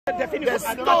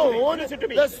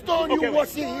The stone you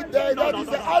worship, that is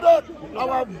the adult.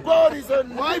 Our God is a.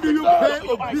 Why do you pay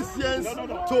obeisance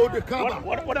to the Kaaba?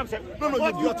 What I'm saying? No,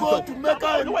 what you go to Mecca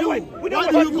and do? Why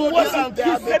do you go there and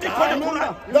kiss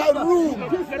that room?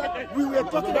 We were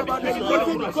talking about the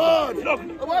living God.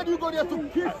 Why do you go there to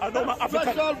kiss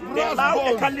special brass balls?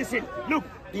 They can't listen. Look.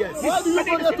 Yes. Why do you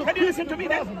go there to Can you listen to me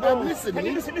then? I'm listening.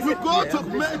 You go to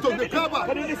the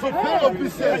Kaaba to pay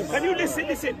obeisance. Can you listen?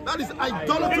 That is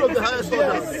idolatry of the highest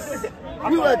order.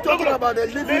 We were talking about the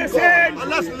living God. And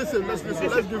let's listen. Let's give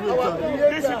you time.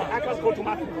 Listen, I can go to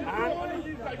my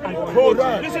Quran and quote.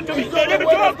 Listen to me. Let me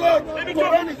talk.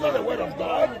 Quran is not the word of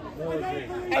God.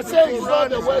 I say it's not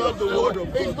the word of the word.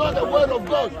 It's not the word of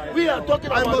God. We are talking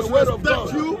about the word of God. I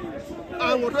must respect you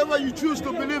and whatever you choose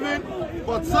to believe in,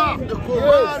 but sir, the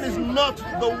Quran is not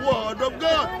the word of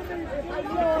God.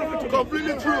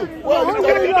 Completely true. No.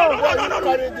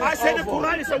 I said the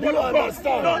Quran is the word of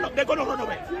God. No, they're going to run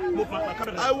away.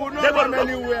 I will not run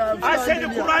anywhere. I said the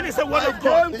Quran is the word of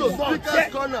God. I came to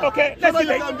Speaker's Corner. Okay, let's so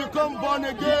that you can become born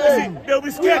again. They'll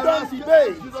be scared. No.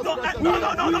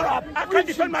 I can't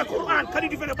defend my Quran. Can you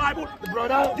defend the Bible?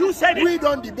 Brother, you said it. We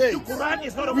don't debate. The Quran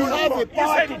is not the word of God. We have a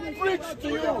power to preach to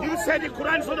you. You said the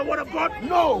Quran is not the word of God?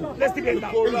 No. Let's debate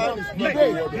now.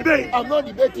 Debate. I'm not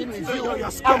debating with you.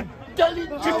 You're scared. Telling you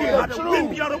the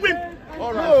truth. You're a wimp.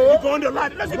 All right. You go on the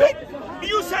line. Let's debate.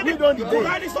 You said the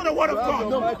Quran is not the word of God.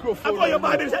 No microphone. I got your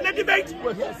Bible. Let's debate.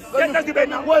 Yes, let's debate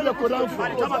now. Where the Quran from? By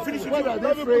the time I finish with you.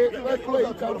 Where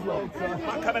you come from?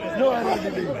 No, I don't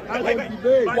debate. I don't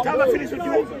debate. By the time I finish with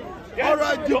you. Yeah. All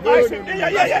right,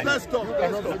 debate. Let's talk.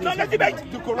 No, let's debate.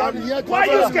 The Quran. Why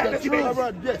are you scared? Let's debate.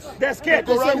 Yes. They're scared.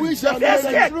 They're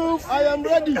scared. I am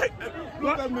ready.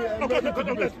 Look at me.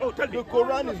 The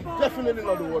Quran is definitely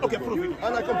not the word of God. Prove it.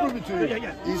 And I can prove it to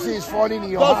you. You see, it's falling in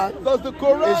your hand. Does the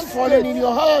Quran it's falling in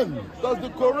your hand. Does the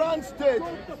Quran state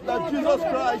that Jesus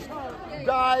Christ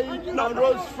died and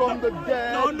rose from the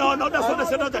dead? No, that's not the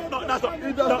same. No, that's not.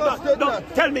 It does not state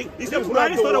that. Tell me, the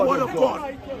Quran is not the word of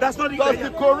God. That's not. Does the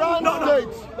Quran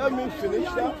state? Let me finish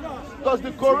that. Does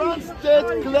the Quran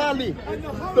state clearly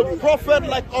the prophet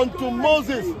like unto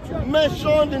Moses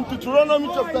mentioned in Deuteronomy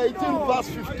chapter 18 verse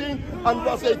 15 and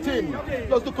verse 18?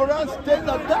 Does the Quran state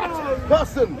that that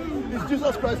person is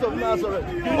Jesus Christ of Nazareth?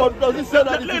 Or does it say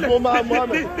that it is Muhammad?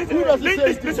 Who does it say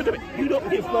it is? Listen to me.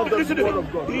 It's not the word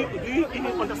of God. Do you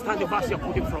understand the verse you're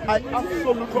quoting from? I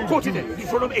absolutely quote it.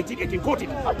 Deuteronomy 18:18. Quote it.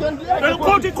 I can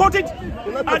quote it.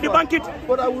 And debunk it.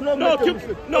 But I will not make a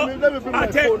mistake. Let me bring my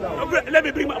phone out. Let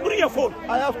me bring your phone.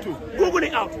 I have to. Google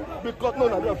it out. Because no, I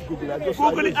don't have to Google it.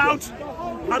 Google it out.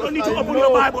 I don't need to open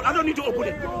your Bible. I don't need to open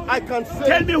it. I can say.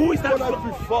 Tell me who is that? I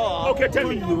prefer tell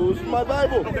me. Use my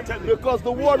Bible. Okay, tell me. Because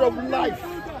the word of life,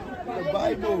 the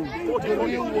Bible, the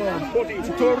real one,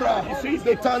 the Torah,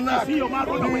 the Tanakh, the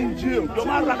Injil. Your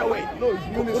man ran away. No, it's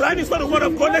Quran is not the word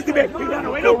of God. Let's debate. He ran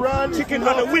away. Quran chicken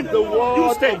ran away. The word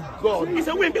you stay. Of God. He's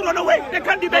a wimp. He ran away. They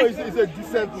can't debate. No, he's a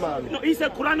decent man. No, he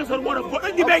said Quran is not the word of God.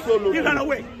 Let's debate. Absolutely. He ran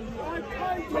away.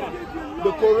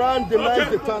 The Quran denies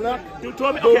the Tanakh. The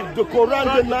Quran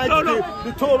denies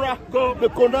the Torah. The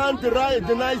Quran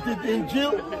denies the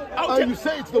Injil. And you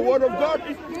say it's the word of God?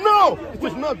 No, it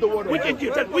is not the word of God.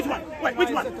 Injil? Which one? Wait, which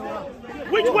one?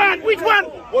 Which one?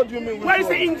 What do you mean? Where is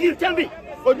the Injil? Tell me.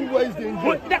 Where is the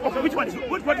Injil? Okay, which one is it?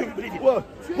 What do you believe in?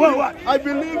 What? I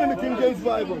believe in the King James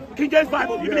Bible. King James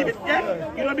Bible? You believe it?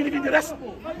 Yeah? You don't believe in the rest?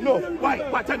 No. Why?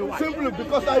 Tell me why. Simply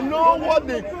because I know what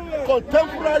the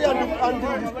contemporary and the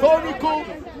historical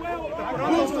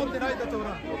books of the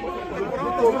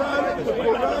Quran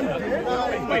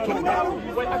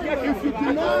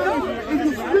denies. If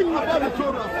you speak about the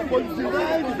Torah, but you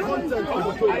deny the content of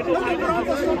the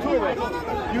Torah,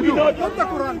 you do. Not the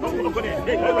Quran.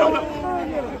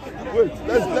 Wait,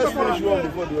 let's finish one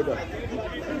before the other.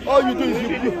 All you do is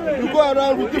you go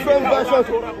around with different versions.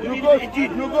 You go with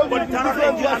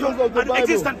different versions of the Bible.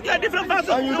 Yeah, different versions.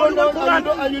 And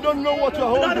you don't know what you're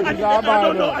holding. I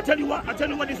don't know. I tell you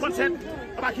what this one said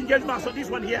about King James version. This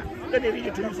one here. Let me read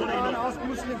it to you so that you know.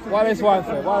 What is one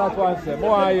say? What one say?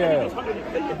 More here.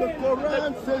 The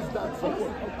Quran says that.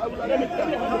 But the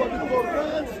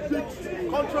Quran speaks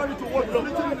contrary to what is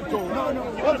written in the Torah.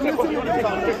 What's written in the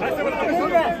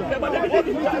Torah?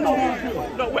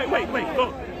 No, wait. Go.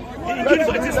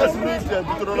 Let's read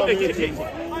Deuteronomy 18.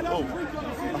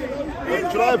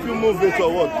 Try if you move it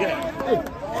or what? Yeah. Hey,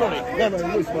 sorry. No,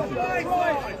 it's not.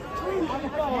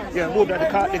 Yeah, move that.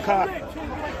 The car.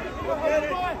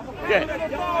 Yeah.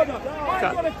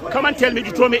 Come and tell me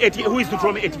Deuteronomy 18. Who is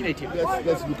Deuteronomy 18:18?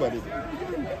 Let's look at it.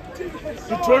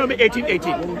 Deuteronomy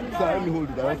 18:18. Let me hold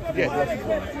it. I want to put my glasses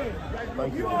on.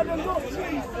 Thank you.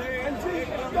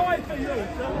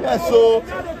 Yes, so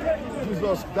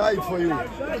Jesus died for you.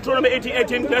 Deuteronomy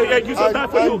 18:18. Jesus died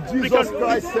for you. And Jesus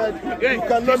Christ said, you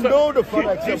cannot know the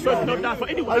Father except Jesus by not me. die for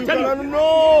anyone. And you cannot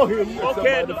know him except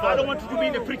Okay, by the I Father. don't want you to be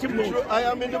in the preaching mode. I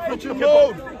am in the preaching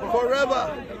mode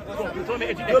forever. Deuteronomy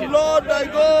 18:18. The Lord thy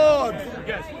God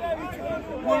Yes.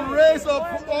 will raise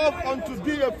up unto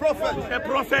thee a prophet A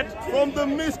prophet. from the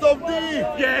midst of thee,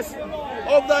 Yes.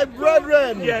 of thy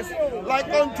brethren, Yes.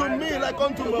 like unto me, like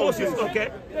unto Moses. Moses. Okay.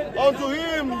 Unto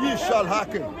him ye shall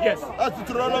hearken. Yes. That's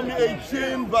Deuteronomy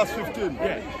 18 verse 15.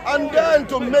 Yeah. And then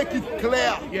to make it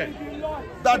clear Yeah.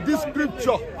 that this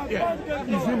scripture Yeah.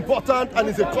 is important and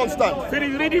is a constant.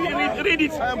 Finish. Read it. Read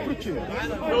it. I am preaching.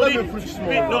 No, Let read, me preach small.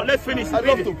 read, no, let's finish. I Read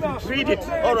love it. to preach. Read it.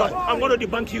 All right. I'm going to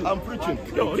debunk you. I'm preaching.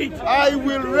 No, read. I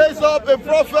will raise up a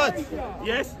prophet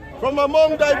Yes. from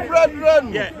among thy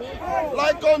brethren, Yeah.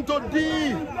 like unto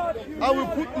thee. I will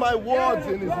put my words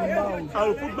in his mouth, I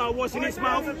will put my words in his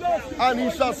mouth. and he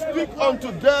shall speak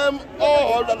unto them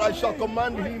all that I shall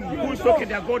command him. Who is talking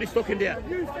there? God is talking there.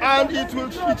 And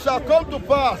it shall come to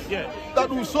pass Yeah. that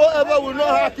whosoever will not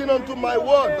hearken unto my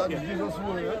word, that is Jesus'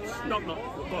 words, No.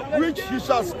 God. which he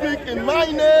shall speak in my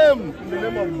name, in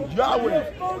the name of Yahweh,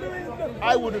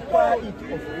 I will require it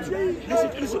of him.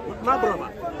 Listen, my brother.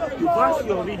 The verse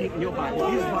you're reading in your Bible,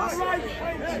 this verse.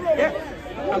 Yeah.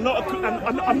 I'm not.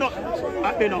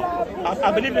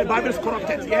 I believe the Bible is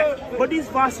corrupted. Yeah. But this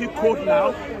verse you quote now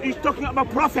is talking about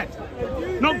prophet,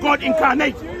 not God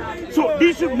incarnate. So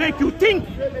this should make you think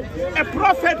a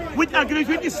prophet which agrees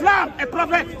with Islam. A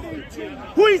prophet.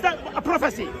 Who is that? A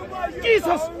prophecy?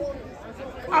 Jesus.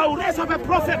 I will raise up a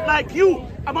prophet like you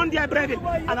among their brethren,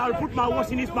 and I will put my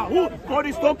words in his mouth. Who? God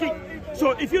is talking.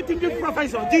 So if you think this prophet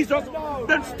is of Jesus,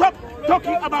 then stop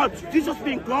talking about Jesus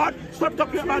being God. Stop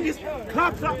talking about this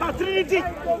crap about Trinity.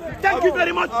 Thank you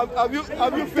very much. Have you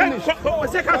finished?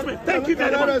 Thank you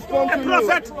very much. A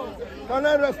prophet. Can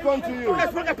I respond to you?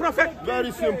 A prophet.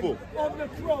 Very simple.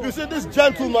 You see this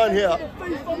gentleman here.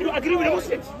 You agree with the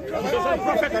Muslims?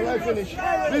 Can I finish?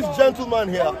 This gentleman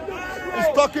here is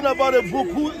talking about a book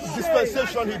whose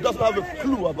dispensation he doesn't have a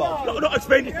clue about. No,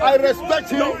 explain it. I respect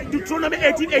him. No, Deuteronomy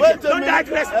 18:18. Wait a Don't minute.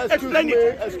 digress. Explain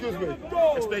it. Excuse me.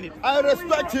 Explain it. I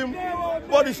respect him,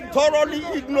 but he's thoroughly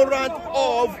ignorant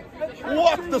of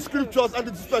what the scriptures and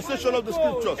the dispensation of the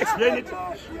scriptures. Explain it.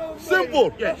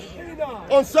 Simple. Yes.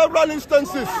 On several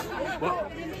instances,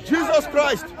 What? Jesus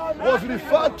Christ was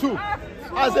referred to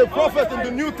as a prophet in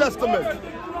the New Testament.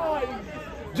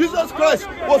 Jesus Christ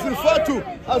was referred to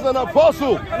as an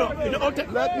apostle. No, in the Old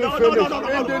Testament. Let me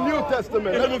finish. In the New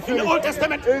Testament. Let me In finish. the Old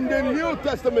Testament. In the New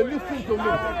Testament, listen to me.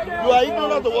 You are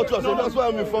ignorant of what you are saying. That's why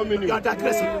I'm informing You you. are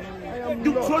digressing.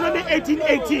 Deuteronomy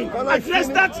 18:18. Can I Address finish?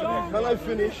 that. Can I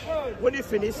finish? When you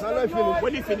finish. Can I finish?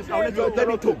 When you finish, I'll let You you. Let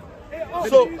me talk.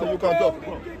 So you can talk.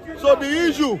 So the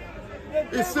issue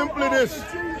is simply this: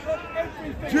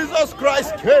 Jesus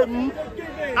Christ came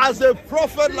as a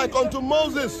prophet like unto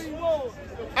Moses,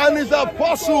 and his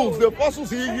apostles, the apostles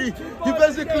he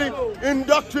basically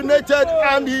indoctrinated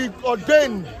and he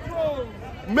ordained,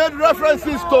 made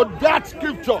references to that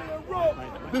scripture.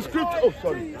 The scripture, oh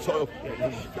sorry,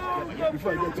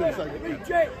 before I get to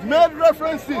this, made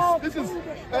references. This is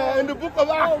in the book of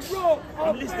Acts,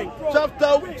 I'm listening.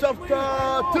 chapter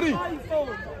 3.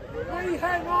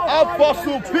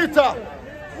 Apostle Peter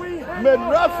made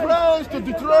reference to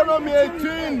Deuteronomy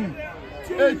 18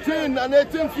 and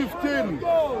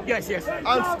 18:15, Yes.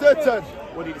 and stated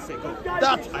What did he say? Go.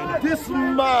 that this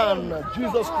man,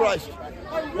 Jesus Christ,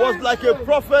 was like a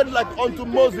prophet like unto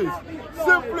Moses,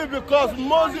 simply because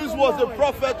Moses was a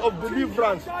prophet of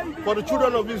deliverance for the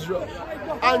children of Israel,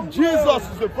 and Jesus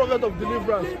is a prophet of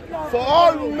deliverance for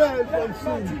all men from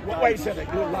sin. Why you said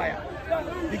that? You're a liar.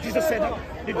 Did Jesus say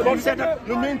that? Did God say that?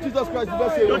 You mean Jesus Christ did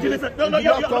not say Don't you listen? No, he did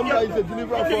not come that he's a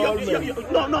deliverer for all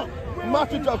men? No.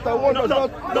 Matthew chapter 1 does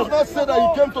not say that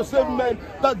he came to save men.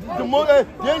 That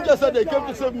the angel said they came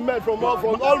to save men from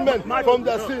all men from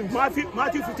their sins. Matthew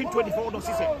 15:24. Does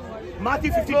he say?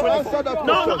 Matthew 15:24. No, answer that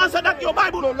No, question. answer that. Your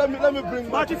Bible. No, let me bring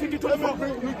Matthew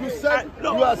 15:24. You said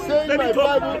No, you are saying let me my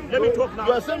talk. Bible. Let me talk now.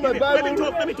 You are saying my Bible. Let me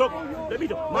talk. Let me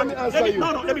talk. Let me answer you.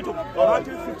 No, let me talk.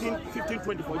 Matthew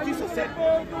 15:24. Jesus said,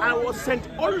 "I was sent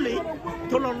only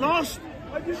to the lost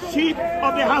sheep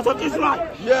of the house of Israel."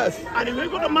 Yes. And if we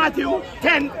go to Matthew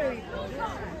 10,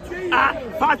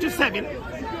 5-7,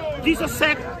 Jesus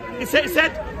said, he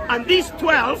said, and these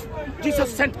 12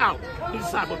 Jesus sent out, the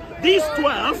disciples. These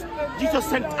 12 Jesus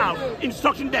sent out,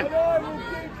 instructing them,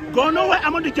 go nowhere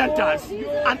among the Gentiles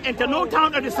and enter no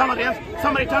town of the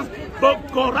Samaritans,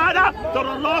 but go rather to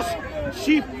the lost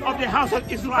sheep of the house of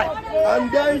Israel.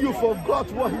 And then you forgot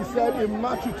what he said in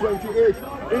Matthew 28,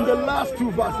 in the last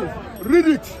 2 verses. Read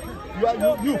it. You are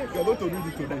going to read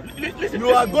it today. Listen, you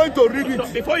are going to read it. No,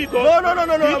 before you go. No, I'm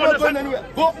not going anywhere.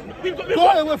 Go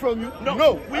away from you.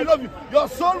 No, I love you. Your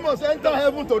soul must enter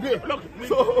heaven today. Look,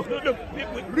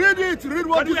 read it. Read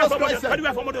what Jesus Christ said. Can you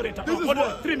have a moderator? This is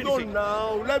what. 3 minutes.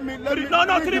 No, let me. No, 3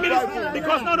 minutes.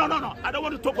 Because no. I don't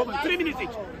want to talk over 3 minutes each.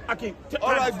 Okay.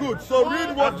 All right, good. So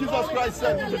read what Jesus Christ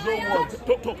said in his own words.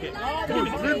 Talk it. 3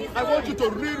 minutes. I want you to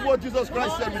read what Jesus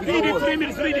Christ said in his own words. 3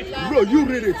 minutes. Read it. Bro, you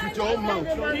read it with your own mouth.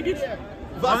 Read it.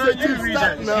 Verse 18,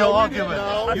 start now. Your argument.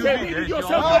 I You said, read read it it.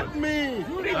 yourself. Help me.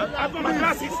 Read it. I've got my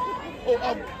glasses.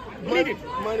 Read it.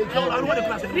 No, I don't want the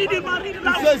glasses. Read it, man. Read it He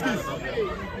out. says this.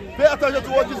 Pay attention to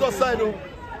what Jesus said. Oh.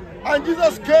 And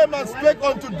Jesus came and spake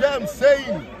unto them,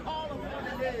 saying,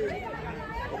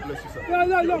 God bless you, sir.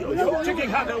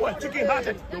 Chicken-hearted what?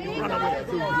 Chicken-hearted. Don't run away.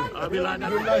 I'll be like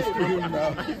that. Be nice to him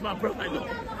now. He's my brother, I know.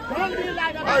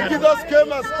 And Jesus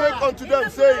came and spake unto them,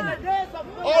 saying,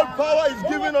 all power is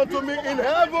given unto me in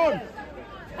heaven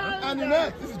and in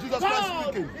earth. This is Jesus Christ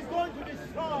speaking.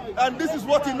 And this is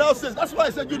what he now says. That's why I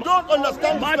said you don't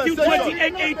understand Matthew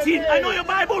dispensation. 28:18. I know your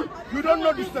Bible. You don't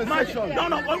know dispensation. No.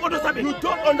 What does that mean? You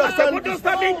don't understand. What does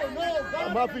that mean?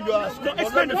 I'm happy you asked. No,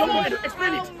 explain it.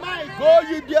 Explain it. Go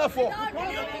ye therefore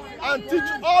and teach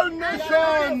all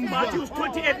nations. Matthew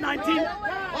 28:19.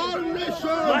 All nations.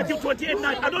 Matthew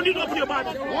 28:9. I don't need to open your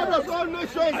Bible. What does all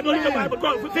nations mean? I don't need your Bible.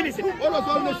 Go, finish it. What does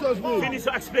all nations mean? Finish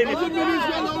to explain Does it it. mean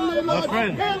Israel only, My Lord?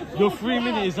 friend, your 3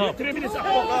 minutes is up. 3 minutes up.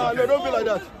 No, don't be like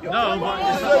that. No, but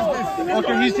It says this.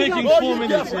 okay, he's taking Go 4 ye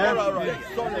minutes, therefore- yeah? all right.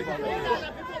 Sorry about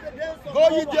that. Go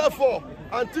ye therefore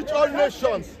and teach all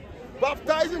nations,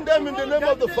 baptizing them in the name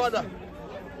of the Father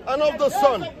and of the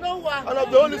Son and of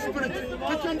the Holy Spirit,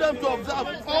 teaching them to observe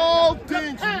all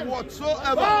things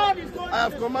whatsoever I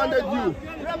have commanded you.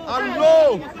 And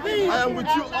lo, I am with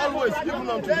you always, even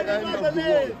unto the end of the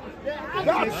world.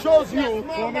 That shows you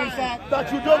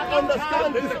that you don't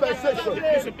understand dispensation.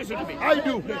 Listen to me. I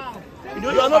do. You know You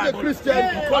are your not a Bible. Christian. I'm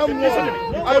Listen to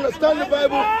one. me. I understand the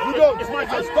Bible. You don't. It's my I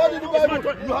turn. studied the It's my Bible.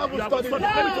 turn. You haven't studied it. Let me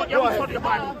talk. You Go haven't studied your ahead.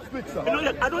 Bible. Speak, sir. You know,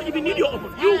 I don't even need your open.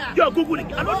 You're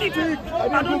Googling. I don't need to. I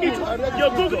don't need I read to. the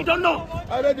You're scripture. Googling. You don't know.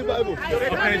 I read the Bible.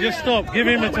 Okay, just stop. Give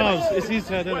him a chance. It's his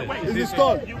turn, isn't it? It's Is his it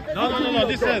turn. done? No,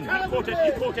 listen. You quoted.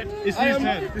 It's his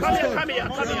turn. Come here.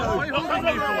 Don't run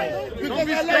away. Because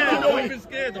Be I scared. like to Don't know. be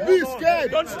scared. Be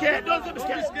scared. Don't scare. Don't be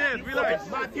scared. scared. Relax.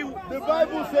 Matthew. The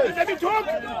Bible says, Let me talk.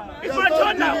 It's "You my are turn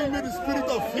not now. giving me the spirit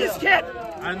of fear." He's scared.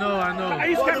 I know. Are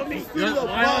you scared of me? Spirit of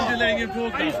Why aren't you power. letting him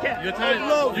talk Are you now? scared? Your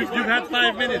time. You've had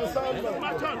 5 minutes. It's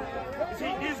my turn.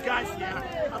 See, these guys here,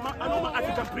 I know my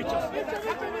African preachers.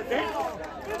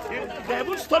 They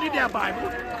haven't studied their Bible.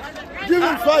 Give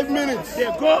him 5 minutes. They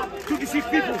go to deceive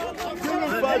people. Give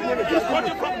him 5 minutes. He's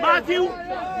quoting from Matthew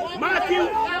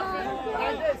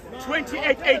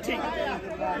 28:18.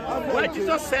 Where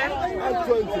Jesus said, I'm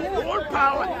 20. all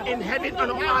power in heaven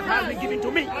and on earth has been given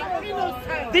to me.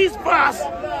 This verse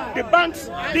debunks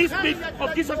this myth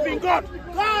of Jesus being God.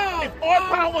 If all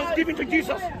power was given to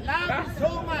Jesus,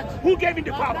 who gave him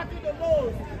the power?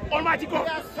 Almighty God.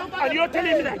 And you're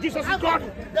telling me that Jesus is God?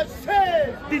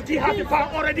 Did he have the power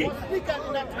already?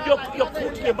 You're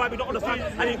quoting the Bible, you don't understand.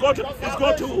 And you go to the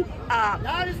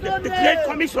Great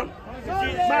Commission.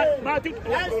 Matthew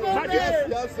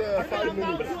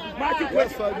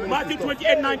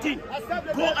 28:19.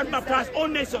 Go and baptize all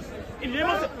nations in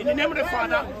the name of the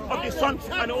Father, of the Son,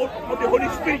 and of the Holy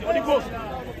Spirit, Holy Ghost.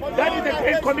 That is the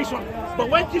Great Commission. But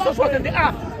when Jesus was on the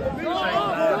earth,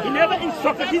 he never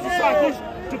instructed his disciples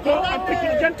to go and preach to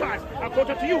the Gentiles,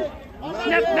 according to you.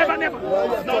 Never.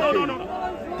 No.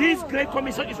 This Great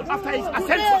Commission is after his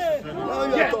ascension.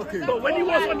 Yes. But when he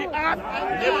was on the earth, he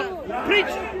never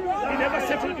preached. He never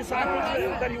said to the disciples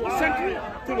that he was sent to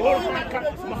the whole of mankind.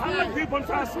 Muhammad in the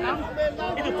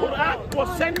Quran was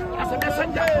sent as a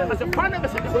messenger, as a final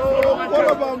messenger. So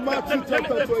what about Matthew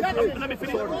chapter 28? Let me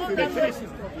finish.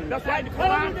 That's why in the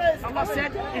Quran, Allah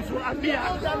said in Surah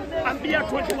Anbiya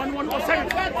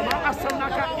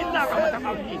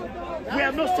 21:17, we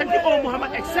have not sent you, O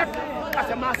Muhammad, except as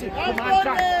a mercy to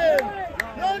mankind.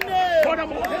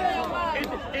 Furthermore,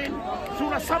 in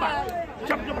Surah Sabah,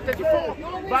 chapter number 34,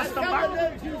 verse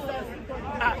number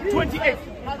 28,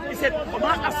 he said,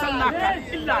 وَمَا أَرْسَلْنَاكَ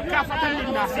إِلَّا كَافَةً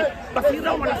لِلنَّاسِ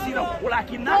بَصِيرًا وَنَذِيرًا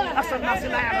وَلَكِنَّا أَرْسَلْنَا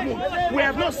لَا يَعْلَمُونَ. We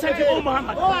have not sent you, O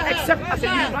Muhammad, except as a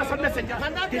universal messenger,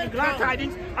 giving glad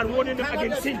tidings and warning them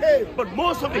against sin. But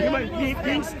most of the human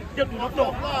beings, they do not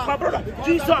know. My brother,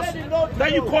 Jesus,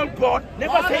 that you call God,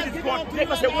 never say it is God,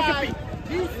 never say worship me.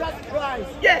 Jesus Christ.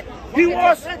 Yeah, he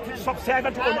was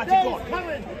subservient to Almighty God.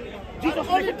 Jesus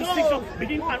made a distinction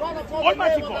between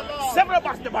Almighty God. Several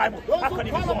verses in the Bible. How can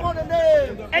it be so?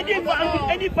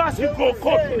 Any verse you go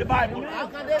quote in the Bible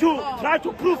to try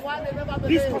to prove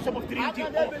this concept of Trinity or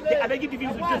the alleged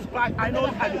divinity of Jesus Christ, I know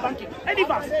I debunk it. Any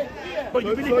verse. But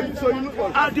you believe it.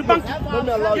 I'll debunk it. Let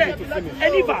me allow you to finish.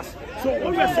 Any verse. So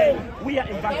what we're saying, we are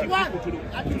inviting people to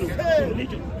the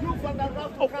religion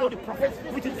of all the prophets,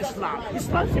 which is Islam.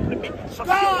 Islam simply means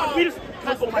what means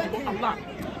Almighty God, Allah.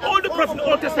 All the prophets in the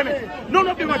Old Testament, none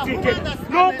of them were drinking.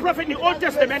 No prophet in the Old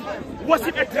Testament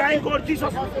worship a trying God,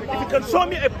 Jesus. If you can show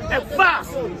me a verse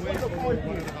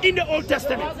in the Old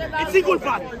Testament, a single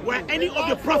verse where any of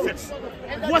the prophets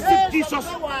worship Jesus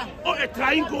or a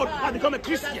trying God, I'll become a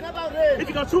Christian. If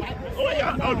you can show me,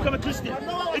 I'll become a Christian.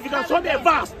 If you can show me a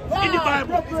verse in the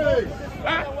Bible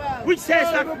which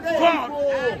says that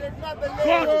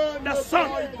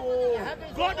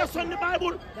God the Son in the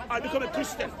Bible, I'll become a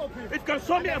Christian. If you can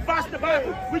show me a verse in the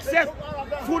Bible which says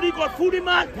fully God, fully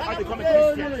man, I'll become a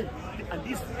Christian. And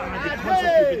these are the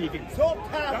concepts we believe in.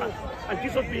 And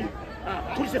Jesus being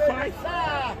crucified,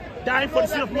 dying for the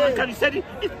sin of mankind, he said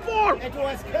it's Paul.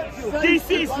 This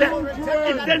is the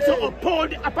intention of Paul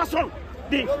the apostle,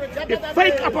 the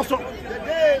fake apostle.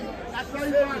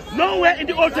 Nowhere in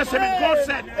the Old Testament God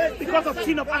said, because of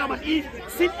sin of Adam and Eve,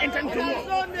 sin entered into the world.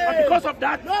 And because of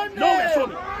that, nowhere,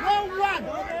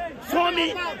 show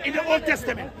me in the Old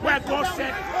Testament where God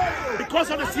said, because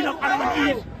of the sin of Adam and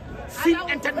Eve, sin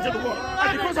entered into the world.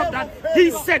 And because of that,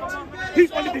 he sent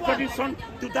his only begotten Son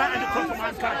to die on the cross for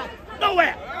mankind.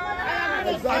 Nowhere.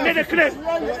 I made a claim.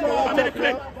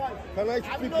 Can I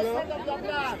speak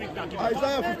now?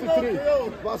 Isaiah 53,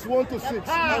 verse 1 to 6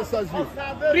 answers you.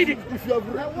 Read it. If you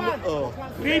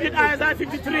have read it, Isaiah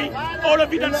 53. All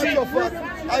of you can see.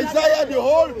 Isaiah, the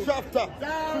whole chapter,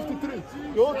 53,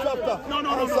 the whole chapter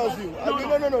answers you. No.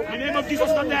 The name of Jesus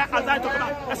is not there, as I talk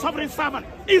about. A sovereign servant.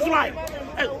 Israel.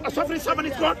 A sovereign servant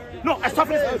is God? No, a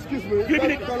sovereign servant. Excuse me.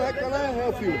 Can I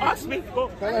help you? Ask me. Go.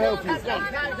 Can I help you?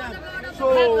 So,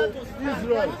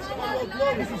 Israel,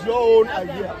 this is your own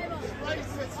idea.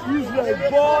 Israel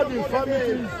bore the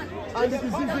infirmities and the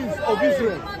diseases of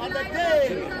Israel.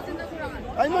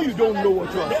 I know you don't know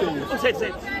what you are saying.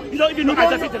 Say. You don't even know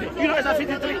Isaiah 53. You know Isaiah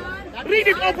 53. Read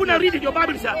it, open and read it. Your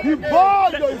Bible says. He bore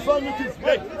your infirmities.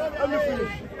 Wait, let me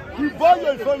finish. He bore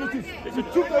your infirmities. He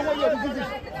took away your diseases.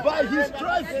 By his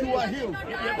stripes you are healed.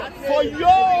 For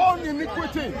your own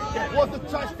iniquity was the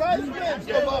chastisement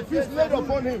of our peace laid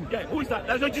upon him. Yeah, who is that?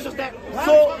 There's no Jesus there.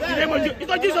 So, the name of it's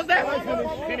not Jesus there.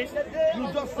 Finish.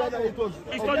 You just said that it was.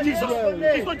 It's not Jesus.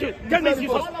 It's not Jesus. Tell me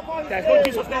Jesus. There's no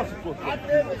Jesus there.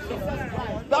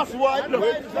 That's why.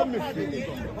 Wait, let me finish.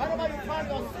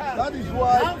 That is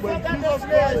why when Jesus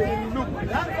Christ in Luke,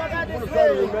 I'm going to try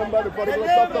to remember the particular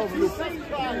chapter of Luke,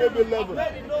 maybe 11,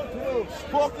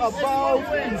 spoke about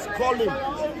his calling.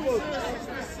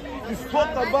 He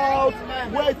spoke about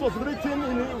where it was written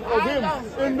of him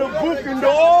in the book in the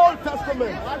Old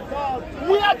Testament.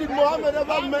 Where did Muhammad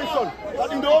ever mention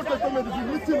that in the Old Testament it is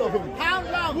written of him?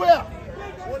 Where?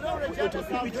 Which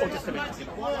Old Testament?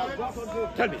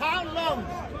 Tell me. How long?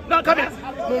 No, come here.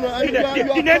 No,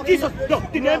 the name Jesus. No,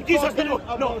 the name Jesus.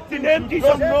 No, the name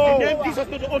Jesus. The name Jesus.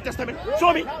 No, the Old Testament.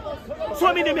 Show me.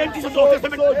 Show me the name Jesus. Old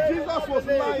Testament. So Jesus was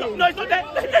lying. No, it's not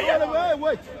there.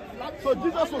 Wait. So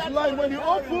Jesus was lying when he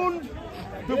opened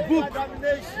the book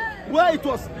where it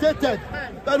was stated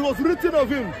that was written of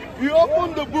him. He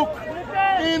opened the book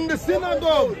in the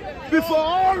synagogue before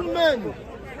all men,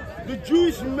 the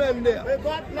Jewish men there,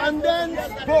 and then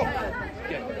spoke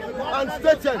and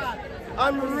stated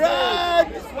and read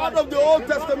out of the Old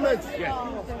Testament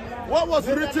what was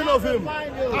written of him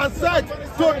and said,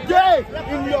 today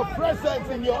in your presence,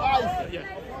 in your eyes,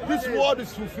 this word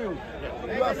is fulfilled.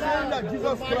 You are saying that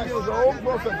Jesus Christ is your own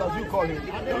prophet, as you call him,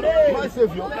 my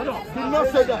Savior. Did not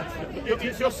say that.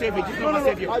 It's your Savior. It's not my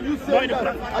Savior. Are you saying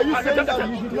that? Are you saying that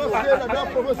you did not say that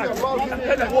that prophecy about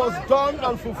him was done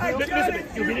and fulfilled? Listen,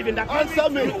 you believe in that? Answer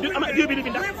me. Do you believe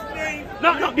in that?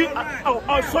 No.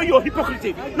 I'll show you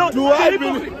hypocrisy. No. Do I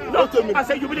believe? No. I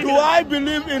say you believe. Do I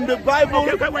believe in the Bible,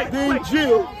 the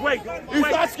Injil? He's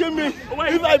asking me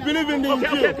if I believe in the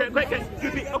Injil.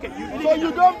 Okay. So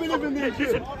you don't believe in the Injil?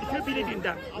 Listen, if you believe in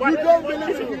that, you don't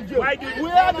believe in the Injil. We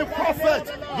are the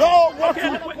prophet.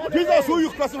 No, Jesus, who you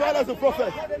classified as a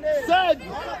prophet, said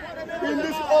in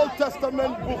this Old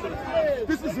Testament book,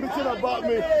 this is written about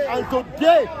me, and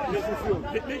today it's fulfilled.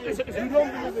 You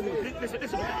don't believe in it.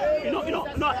 Listen.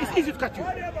 No, it's easy to cut you.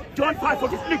 John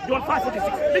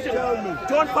 5:46. Listen,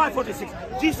 John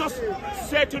 5:46. Jesus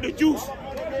said to the Jews,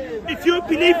 If you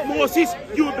believe Moses,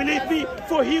 you will believe me,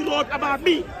 for he wrote about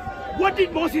me. What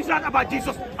did Moses write about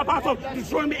Jesus, apart from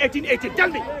Deuteronomy 18:18? Tell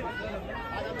me.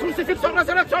 Crucifixion,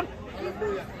 resurrection?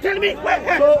 Tell me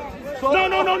where? No. I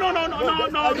don't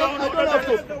have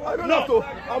to.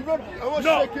 I'm not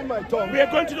shaking my tongue. We are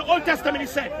going to the Old Testament, he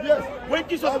said. Yes. When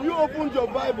Jesus... Have you opened your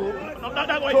Bible? No.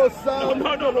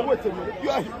 Wait a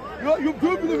minute. You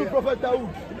do believe in Prophet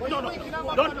Dawood? No.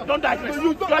 Don't digress.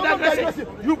 You are digressing.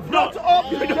 You brought up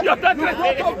the death and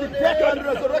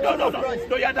resurrection of Christ.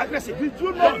 No, you are digressing. Did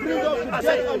you not bring up the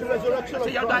death and resurrection of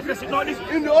Christ? You are digressing. No, listen.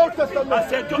 In the Old Testament, I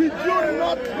said, did you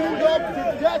not bring up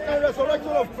the death and resurrection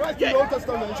of Christ in the Old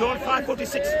Testament? John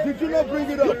 5:46. Did you not bring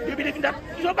it up? You believe in that?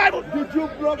 In your Bible? Did you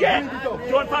not bring it up?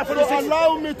 John 5:46. So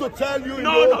allow me to tell you in the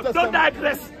No, Old Testament. don't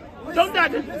digress. Don't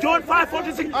digress. John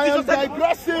 5:46. I am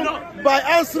digressing by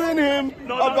answering him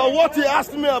about what he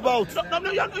asked me about.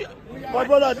 My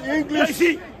brother, the English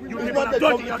is not a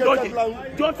complicated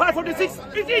language. John 5:46.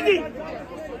 It's easy.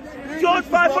 John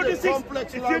 5:46.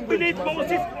 If you believe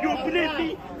Moses, you believe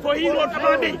me, for he wrote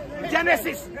about me.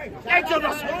 Genesis,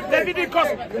 Exodus, Leviticus,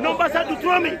 Numbers, and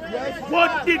Deuteronomy.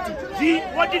 What did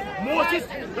Moses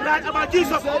write about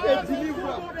Jesus? He said a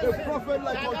believer, a prophet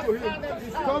like unto him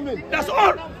is coming. That's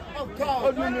all.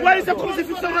 Where is the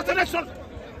crucifixion? crucifixion resurrection?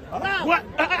 What?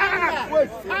 Wait,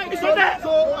 It's not there.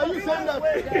 so are you saying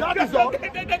that is all?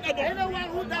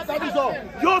 That is all.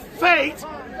 Your faith.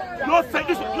 Listen,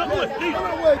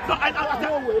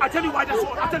 I tell you why. That's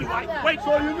all. I tell you why. Wait.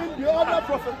 So you mean the other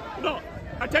prophet? No,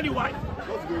 I tell you why.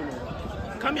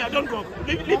 Come here, don't go.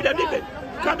 Leave them.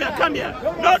 Come here.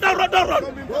 No, don't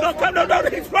run. No, come no.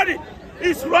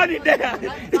 He's running there.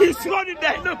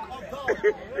 Look.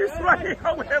 He's running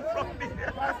away from me.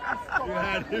 You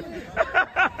had him.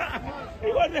 He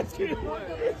was rescued.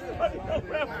 He's running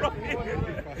away from me.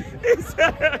 He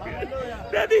said,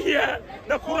 Daddy here,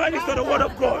 the Quran is not the word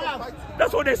of God.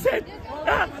 That's what they said.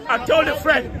 I told a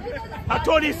friend, I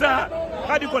told his,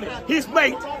 how do you call it, his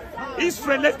mate, his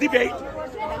friend, let's debate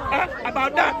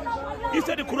about that. He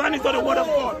said the Quran is not the word of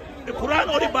God. The Quran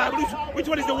or the Bible, which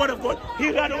one is the word of God? He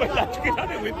ran away like chicken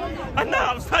ran away. And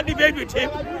now I'm starting debate with him,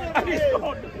 and he's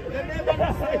gone.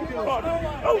 He's gone.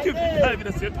 How would you be driving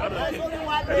the same time?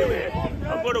 Anyway,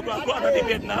 I'm going to go on a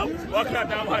debate now. Walk around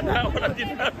now, and now, what I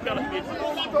did not